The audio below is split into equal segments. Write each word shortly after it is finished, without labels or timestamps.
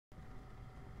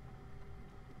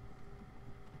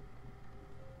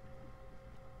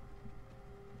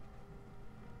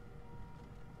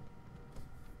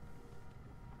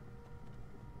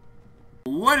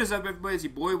What is up, everybody? It's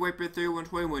your boy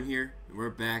Whitebeard3121 here, and we're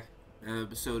back. Another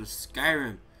episode of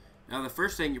Skyrim. Now, the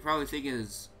first thing you're probably thinking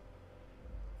is,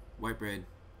 Whitebread,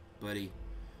 buddy,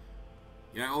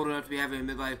 you're not old enough to be having a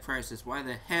midlife crisis. Why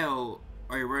the hell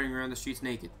are you running around the streets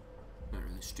naked? Not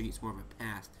really the streets, more of a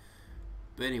path.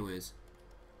 But anyways,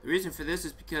 the reason for this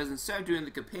is because instead of doing the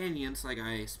companions like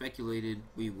I speculated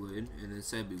we would, and then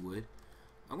said we would,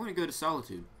 I'm going to go to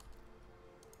Solitude.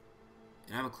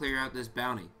 And I'm going to clear out this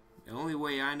bounty. The only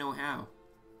way I know how.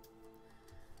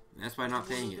 And that's by not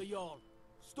paying it.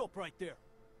 Stop right there.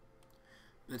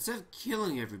 But instead of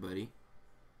killing everybody,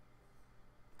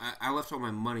 I left all my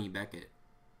money back at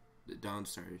the Dawn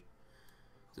started.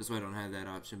 That's why I don't have that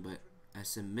option, but I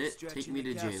submit, take me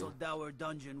to jail. Dower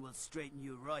dungeon will straighten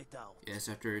you right out. Yes,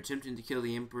 after attempting to kill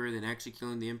the Emperor, then actually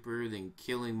killing the Emperor, then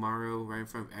killing Morrow right in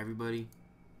front of everybody.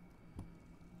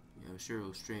 Yeah, I'm sure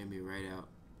it'll straighten me right out.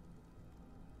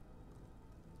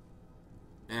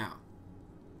 Now,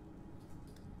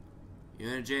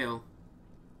 you're in jail.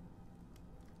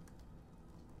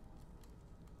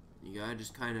 You gotta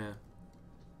just kind of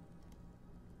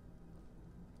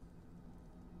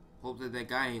hope that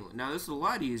guy ain't. Now, this is a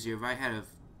lot easier if I had have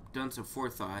done some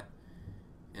forethought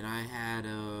and I had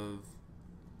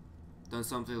done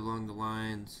something along the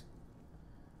lines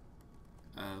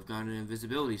of gotten an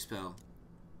invisibility spell.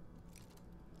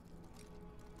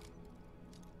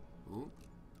 Ooh.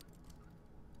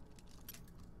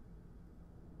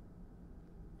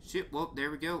 Shit, well, there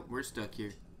we go. We're stuck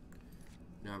here.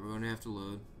 Now we're going to have to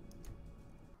load.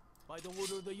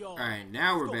 Alright,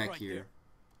 now we're back here.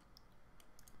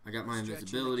 I got my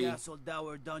invisibility. Castle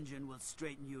Dower dungeon will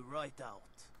straighten you right out.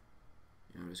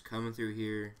 I'm just coming through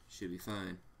here. Should be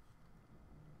fine.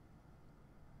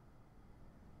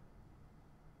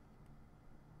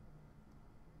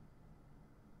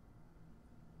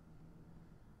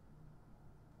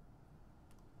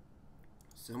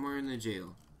 Somewhere in the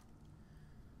jail.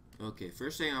 Okay,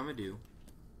 first thing I'm gonna do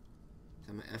is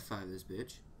I'm gonna F5 this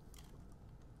bitch.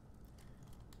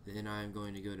 Then I'm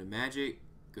going to go to magic,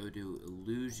 go to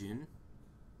illusion,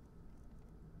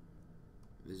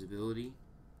 visibility,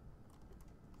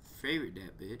 favorite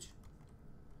that bitch.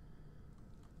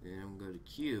 Then I'm gonna go to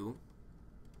Q.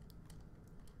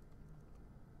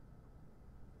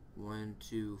 1,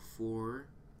 2, 4,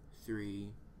 3,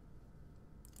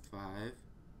 5.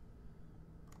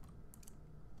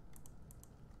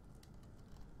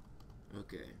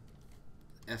 Okay.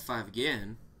 F5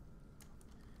 again.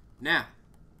 Now.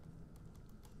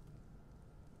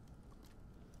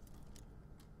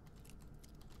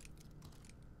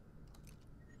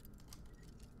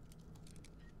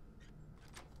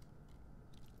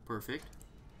 Perfect.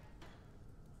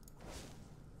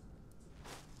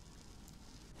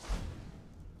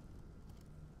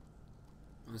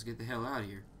 Let's get the hell out of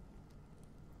here.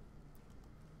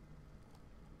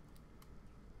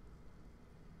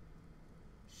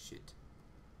 Shit.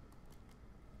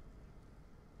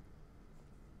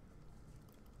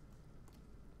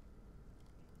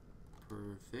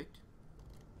 Perfect.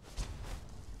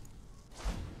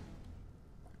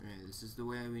 Alright, this is the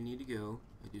way we need to go.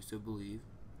 I do so believe.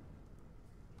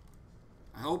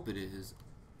 I hope it is.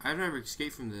 I've never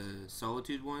escaped from the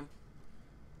Solitude one.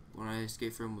 One I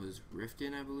escaped from was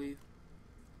Riften, I believe.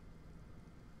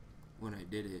 When I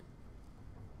did it.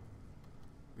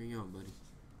 Where you going, buddy?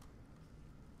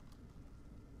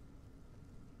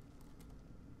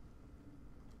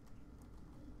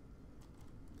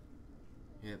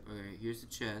 Yep, alright, here's the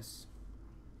chest.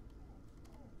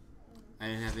 I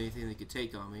didn't have anything that could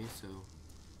take on me, so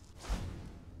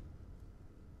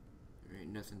there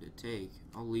ain't nothing to take.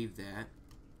 I'll leave that.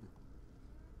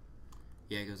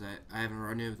 Yeah, because I haven't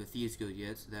run in with the Thieves Guild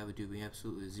yet, so that would do me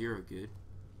absolutely zero good.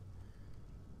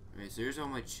 Alright, so there's all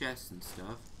my chests and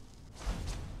stuff.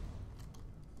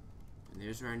 And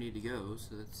there's where I need to go,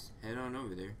 so let's head on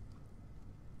over there.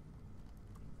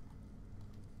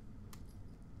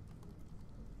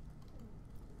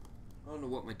 I don't know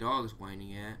what my dog's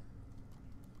whining at.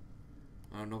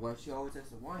 I don't know why she always has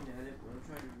to whine at it when I'm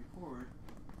trying to record.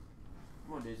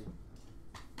 Come on, Daisy.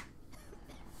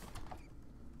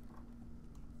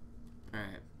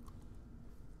 Alright.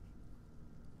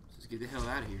 Let's get the hell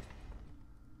out of here.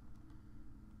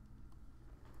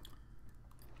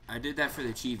 I did that for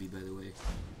the Chibi, by the way.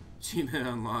 Achievement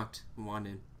unlocked.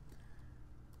 Wanted.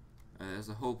 That's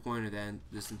the whole point of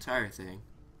this entire thing.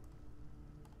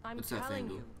 I'm telling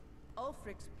you,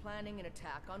 Ulfric's planning an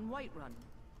attack on Whiterun.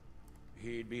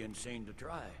 He'd be insane to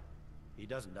try. He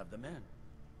doesn't have the men.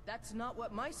 That's not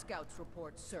what my scouts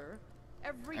report, sir.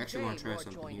 Every day Actually, I want to try more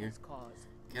something join here. his cause.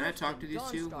 Can I talk to these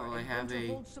two while I have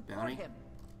a bounty?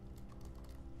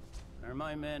 Are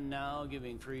my men now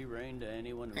giving free rein to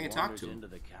anyone I who can talk wanders to them, into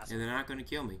the castle? and they're not going to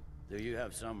kill me. Do you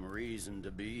have some reason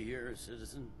to be here,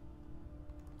 citizen?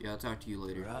 Yeah, I'll talk to you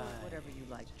later. Right. Whatever you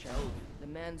like, Joe. The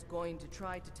man's going to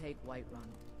try to take Whiterun.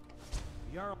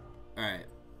 Alright.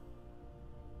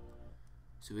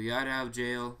 So we got out of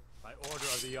jail. By order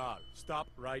of the Jarl, stop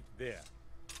right there.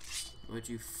 Why'd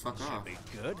you fuck off? Be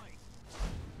good.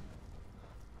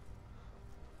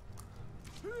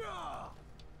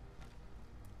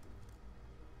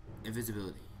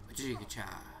 Invisibility. Wachika-cha.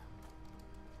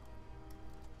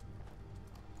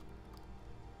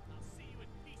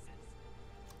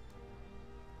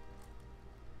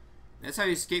 That's how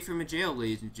you escape from a jail,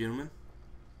 ladies and gentlemen.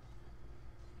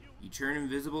 You turn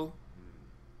invisible,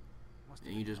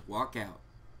 and you just walk out.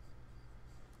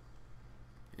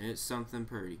 And it's something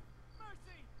pretty.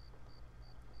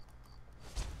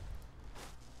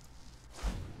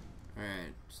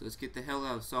 Alright, so let's get the hell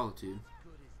out of Solitude.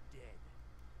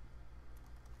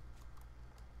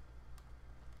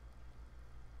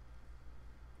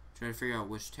 Trying to figure out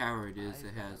which tower it is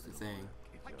that has the thing.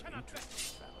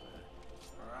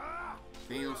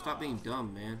 Fandel, stop being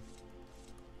dumb, man.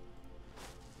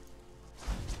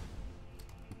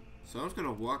 So I'm just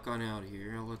gonna walk on out of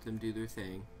here. I'll let them do their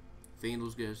thing.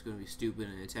 Fandel's just gonna be stupid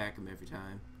and attack him every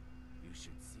time. You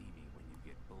should see me when you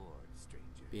get bored,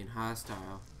 stranger. Being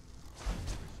hostile.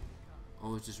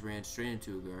 Almost just ran straight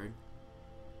into a guard.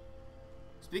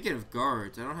 Speaking of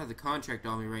guards, I don't have the contract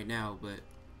on me right now, but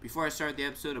before I started the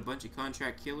episode, a bunch of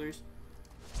contract killers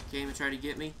came and tried to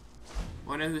get me.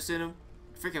 Wanna know who sent them?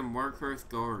 Freaking Markarth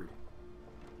guard.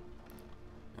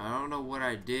 I don't know what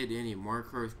I did to any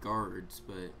Markarth guards,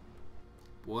 but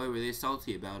boy, were they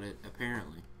salty about it,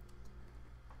 apparently.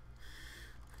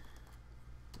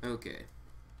 Okay.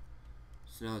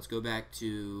 So now let's go back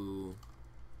to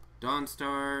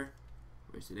Dawnstar.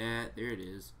 Where's it at? There it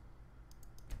is.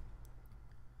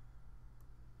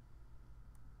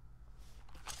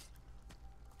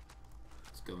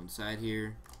 Let's go inside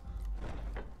here.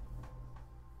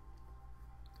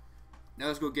 Now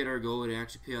let's go get our gold and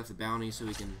actually pay off the bounty so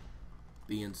we can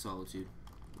be in Solitude.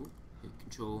 Ooh, hit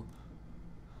control.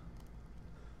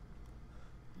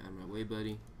 Out of my way,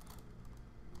 buddy.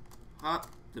 Hop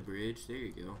the bridge. There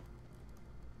you go.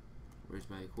 Where's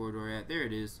my corridor at? There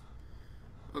it is.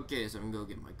 Okay, so I'm gonna go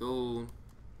get my gold.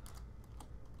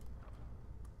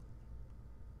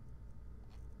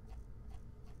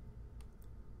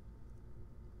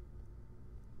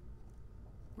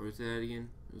 Where's that again?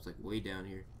 It was like way down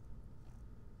here.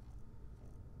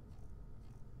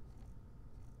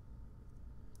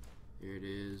 There it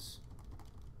is.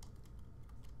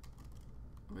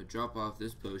 I'm gonna drop off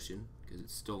this potion because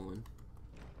it's stolen.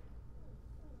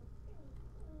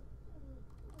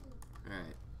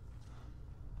 Alright.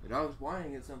 But I was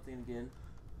whining at something again.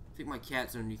 I think my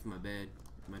cat's underneath my bed.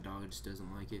 My dog just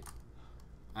doesn't like it.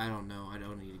 I don't know. I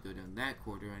don't need to go down that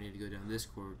corridor. I need to go down this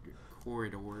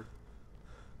corridor.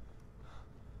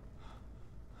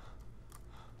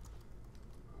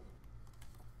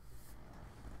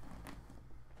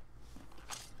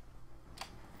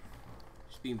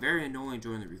 She's being very annoying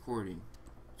during the recording.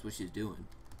 That's what she's doing.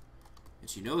 And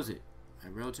she knows it.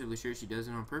 I'm relatively sure she does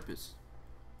it on purpose.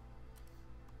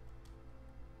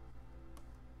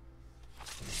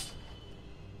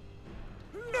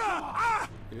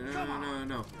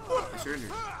 No. I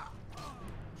surrendered.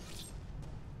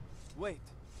 Wait,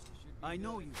 I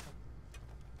know you.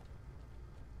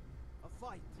 A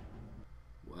fight.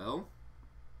 Well,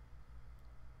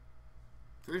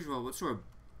 first of all, what sort of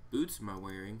boots am I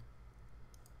wearing?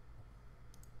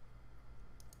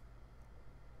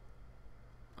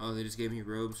 Oh, they just gave me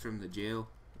robes from the jail?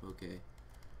 Okay.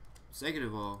 Second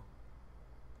of all,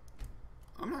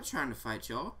 I'm not trying to fight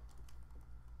y'all.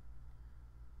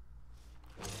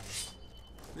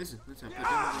 Listen, I put down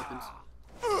my weapons.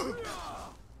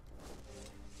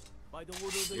 By the order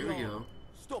of the Here we Jarl. go.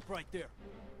 Stop right there.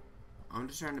 I'm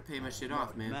just trying to pay my shit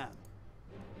off, man.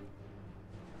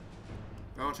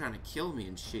 They're all trying to kill me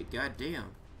and shit.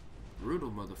 Goddamn.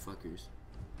 Brutal motherfuckers.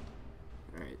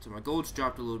 Alright, so my gold's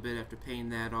dropped a little bit after paying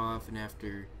that off and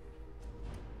after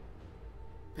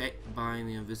buying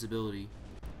the invisibility.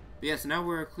 But yeah, so now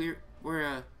we're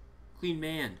a clean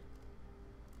man.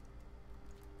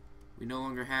 We no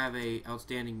longer have a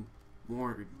outstanding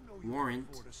warrant.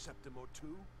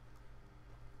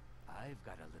 I've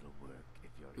got a little work if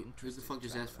you're interested. Who the fuck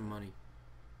just asked for money?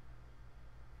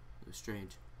 It was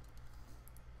strange.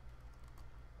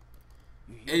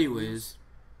 Anyways,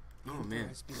 oh man,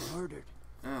 has been murdered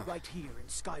oh. right here in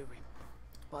Skyrim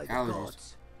by the Allergies.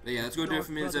 gods. But yeah, let's go do it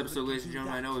for me this Brotherhood episode, can ladies and do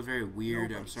gentlemen. I that. know it's very weird.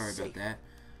 I'm Nobody's sorry about safe. that.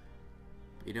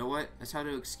 You know what? That's how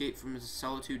to escape from the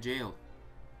Solitude jail.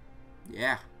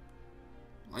 Yeah.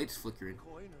 Lights flickering.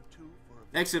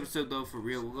 Next episode, though, for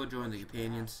real, we'll go join the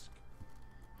companions.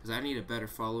 Because I need a better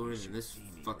follower than this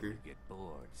fucker. Get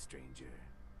bored, stranger.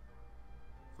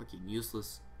 Fucking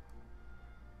useless.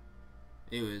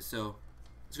 Anyways, so,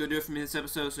 let's go do it for me this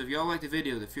episode. So if y'all like the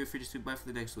video, then feel free to swing by for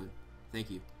the next one. Thank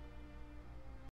you.